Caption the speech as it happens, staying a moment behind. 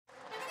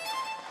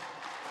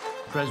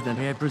President,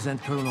 may I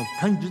present Colonel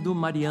Cândido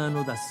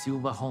Mariano da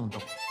Silva Rondon.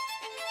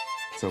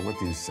 So what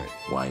do you say?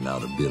 Why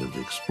not a bit of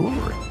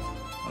exploring?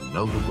 A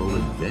notable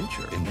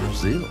adventure in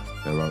Brazil.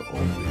 There are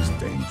always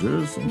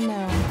dangers.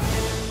 No.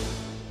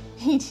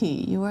 E.T.,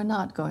 you are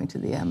not going to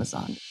the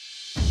Amazon.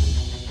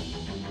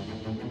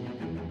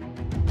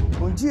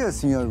 Bom dia,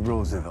 Senor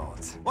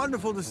Roosevelt.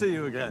 Wonderful to see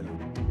you again.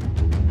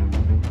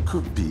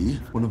 Could be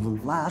one of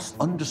the last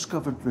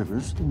undiscovered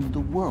rivers in the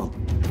world.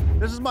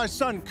 This is my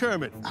son,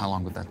 Kermit. How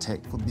long would that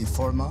take? Could be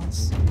 4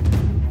 months.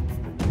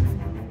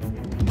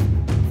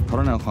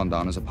 Colonel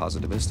Rondon is a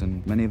positivist,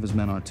 and many of his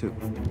men are too.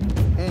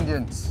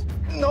 Indians.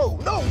 No,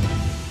 no!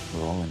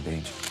 We're all in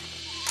danger.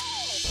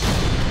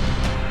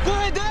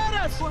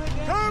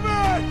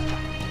 Kermit!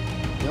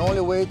 The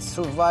only way to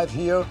survive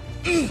here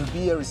is to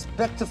be a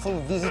respectful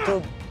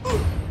visitor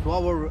to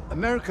our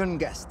American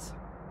guests.